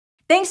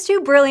Thanks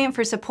to Brilliant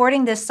for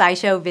supporting this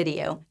SciShow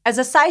video. As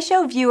a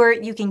SciShow viewer,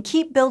 you can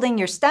keep building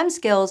your STEM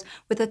skills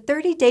with a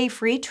 30-day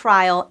free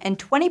trial and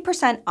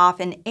 20% off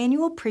an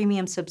annual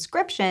premium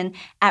subscription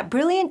at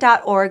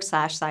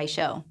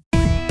brilliant.org/scishow.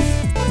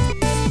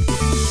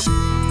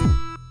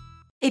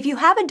 If you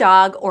have a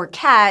dog or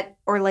cat,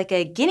 or like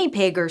a guinea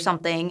pig or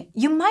something,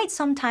 you might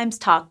sometimes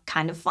talk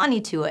kind of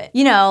funny to it.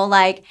 You know,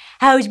 like,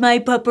 how's my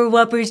Pupper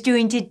Wuppers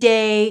doing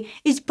today?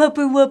 Is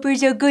Pupper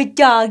Wuppers a good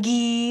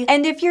doggy?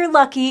 And if you're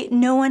lucky,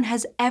 no one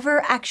has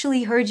ever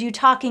actually heard you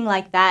talking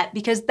like that,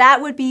 because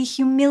that would be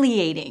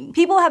humiliating.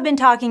 People have been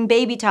talking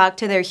baby talk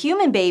to their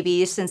human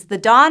babies since the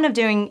dawn of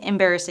doing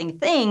embarrassing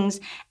things,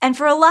 and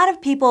for a lot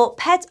of people,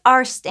 pets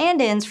are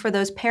stand-ins for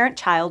those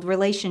parent-child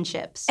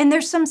relationships. And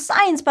there's some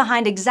science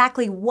behind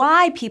exactly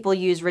why people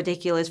use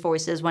ridiculous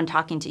voices when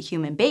talking to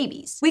human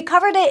babies. We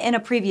covered it in a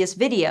previous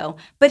video,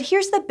 but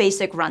here's the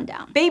basic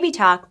rundown. Baby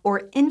talk,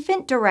 or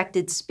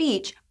infant-directed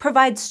speech,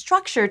 provides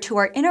structure to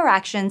our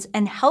interactions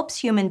and helps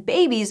human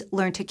babies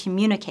learn to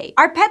communicate.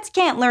 Our pets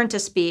can't learn to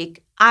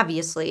speak,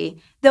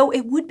 obviously, though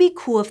it would be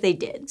cool if they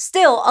did.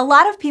 Still, a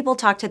lot of people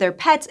talk to their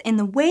pets in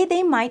the way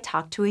they might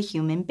talk to a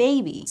human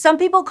baby. Some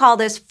people call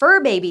this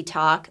fur baby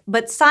talk,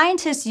 but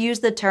scientists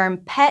use the term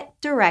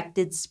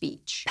pet-directed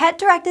speech.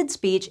 Pet-directed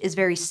speech is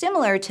very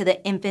similar to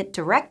the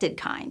infant-directed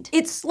kind.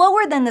 It's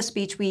slower than the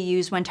speech we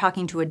use when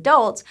talking to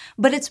adults,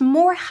 but it's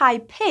more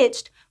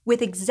high-pitched,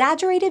 with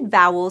exaggerated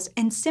vowels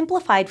and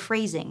simplified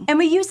phrasing. And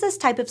we use this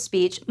type of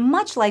speech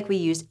much like we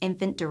use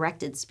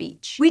infant-directed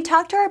speech. We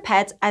talk to our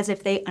pets as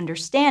if they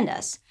understand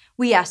us.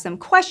 We ask them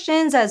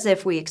questions as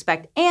if we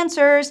expect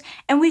answers,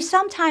 and we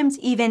sometimes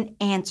even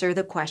answer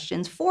the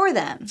questions for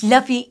them.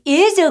 Fluffy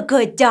is a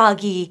good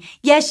doggy.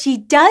 Yes, she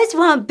does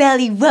want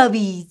belly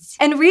rubbies.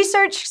 And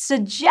research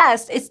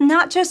suggests it's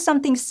not just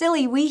something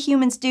silly we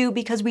humans do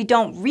because we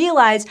don't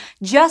realize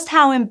just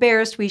how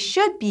embarrassed we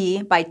should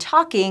be by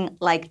talking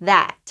like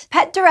that.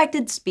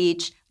 Pet-directed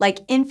speech, like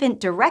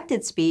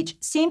infant-directed speech,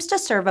 seems to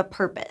serve a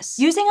purpose.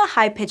 Using a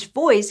high-pitched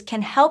voice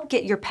can help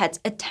get your pet's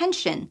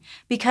attention,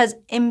 because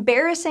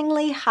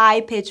embarrassingly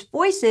high-pitched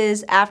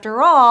voices,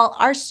 after all,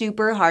 are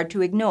super hard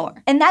to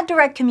ignore. And that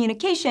direct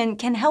communication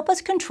can help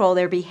us control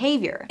their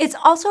behavior. It's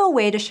also a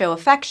way to show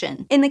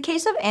affection. In the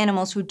case of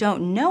animals who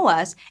don't know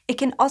us, it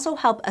can also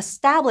help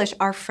establish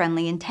our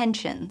friendly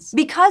intentions.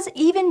 Because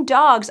even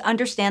dogs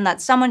understand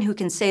that someone who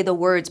can say the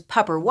words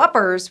Pupper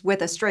Wuppers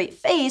with a straight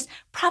face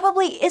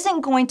probably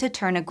isn't going to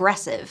turn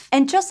aggressive.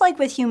 And just like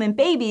with human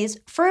babies,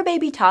 fur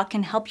baby talk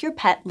can help your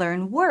pet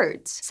learn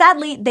words.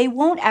 Sadly, they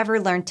won't ever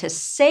learn to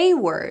say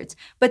words,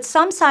 but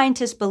some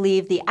scientists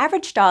believe the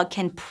average dog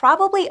can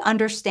probably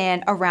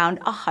understand around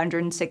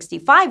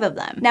 165 of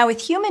them. Now,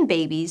 with human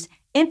babies,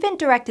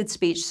 infant-directed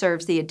speech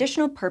serves the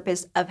additional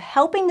purpose of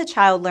helping the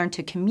child learn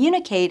to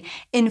communicate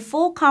in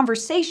full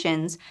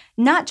conversations,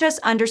 not just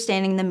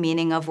understanding the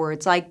meaning of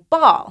words like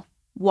ball,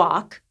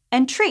 walk,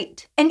 and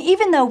treat. And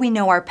even though we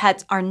know our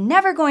pets are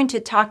never going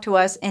to talk to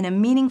us in a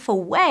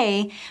meaningful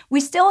way, we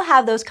still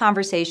have those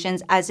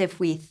conversations as if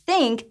we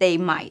think they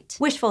might.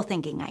 Wishful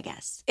thinking, I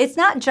guess. It's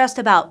not just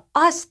about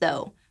us,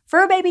 though.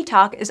 Fur baby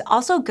talk is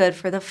also good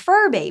for the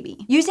fur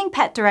baby. Using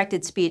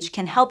pet-directed speech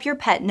can help your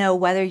pet know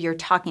whether you're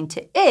talking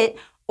to it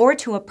or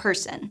to a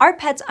person. Our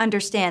pets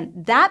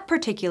understand that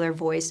particular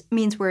voice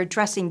means we're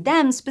addressing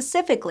them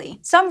specifically.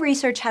 Some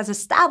research has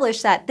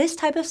established that this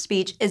type of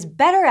speech is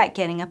better at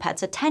getting a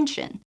pet's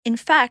attention. In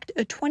fact,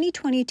 a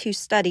 2022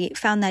 study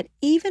found that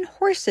even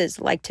horses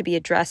like to be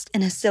addressed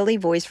in a silly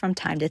voice from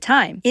time to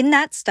time. In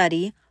that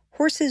study,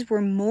 horses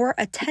were more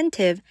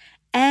attentive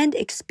and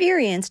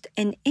experienced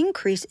an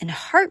increase in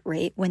heart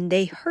rate when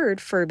they heard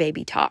fur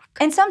baby talk.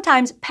 And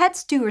sometimes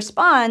pets do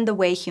respond the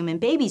way human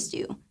babies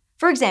do.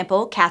 For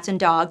example, cats and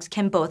dogs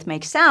can both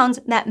make sounds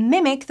that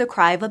mimic the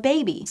cry of a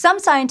baby. Some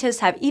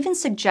scientists have even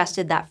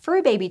suggested that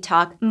fur baby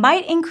talk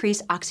might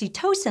increase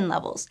oxytocin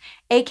levels,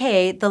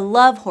 aka the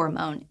love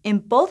hormone, in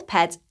both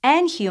pets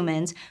and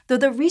humans, though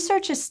the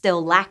research is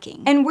still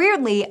lacking. And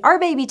weirdly, our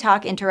baby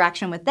talk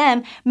interaction with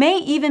them may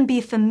even be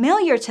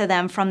familiar to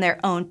them from their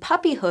own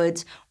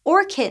puppyhoods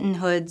or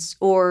kittenhoods,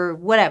 or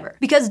whatever.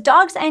 Because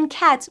dogs and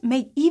cats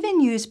may even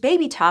use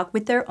baby talk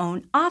with their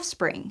own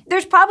offspring.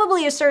 There's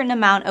probably a certain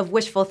amount of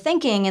wishful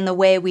thinking in the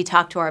way we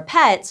talk to our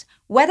pets,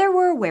 whether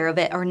we're aware of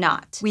it or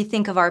not. We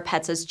think of our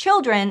pets as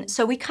children,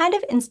 so we kind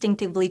of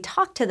instinctively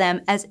talk to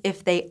them as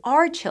if they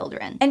are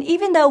children. And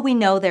even though we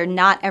know they're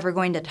not ever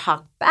going to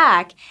talk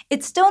back,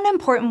 it's still an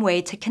important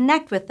way to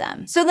connect with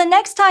them. So the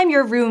next time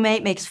your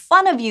roommate makes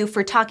fun of you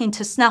for talking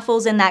to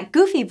Snuffles in that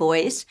goofy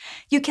voice,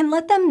 you can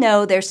let them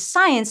know there's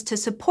science to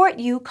support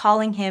you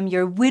calling him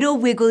your little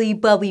wiggly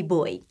bubby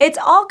boy. It's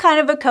all kind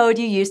of a code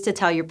you use to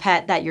tell your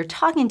pet that you're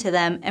talking to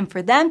them and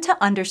for them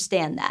to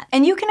understand that.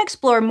 And you can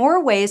explore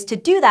more ways to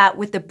do that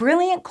with the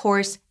Brilliant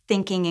course,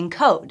 thinking in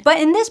code.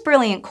 But in this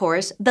Brilliant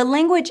course, the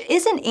language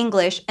isn't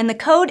English and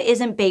the code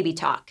isn't baby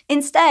talk.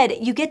 Instead,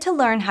 you get to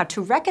learn how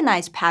to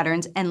recognize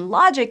patterns and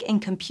logic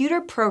in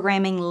computer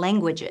programming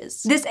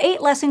languages. This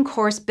 8-lesson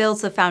course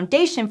builds the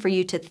foundation for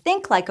you to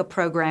think like a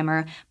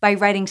programmer by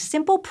writing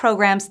simple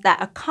programs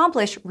that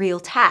accomplish real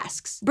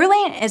tasks.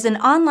 Brilliant is an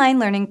online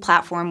learning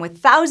platform with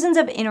thousands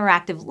of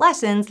interactive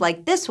lessons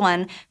like this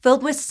one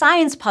filled with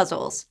science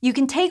puzzles. You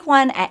can take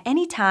one at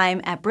any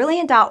time at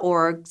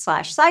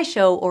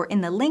brilliant.org/scishow or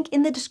in the link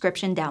in the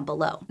description down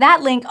below.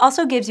 That link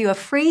also gives you a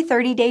free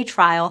 30-day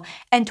trial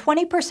and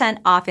 20%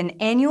 off an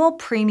annual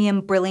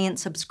premium Brilliant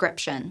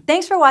subscription.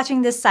 Thanks for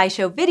watching this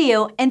SciShow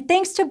video, and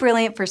thanks to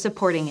Brilliant for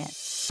supporting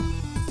it.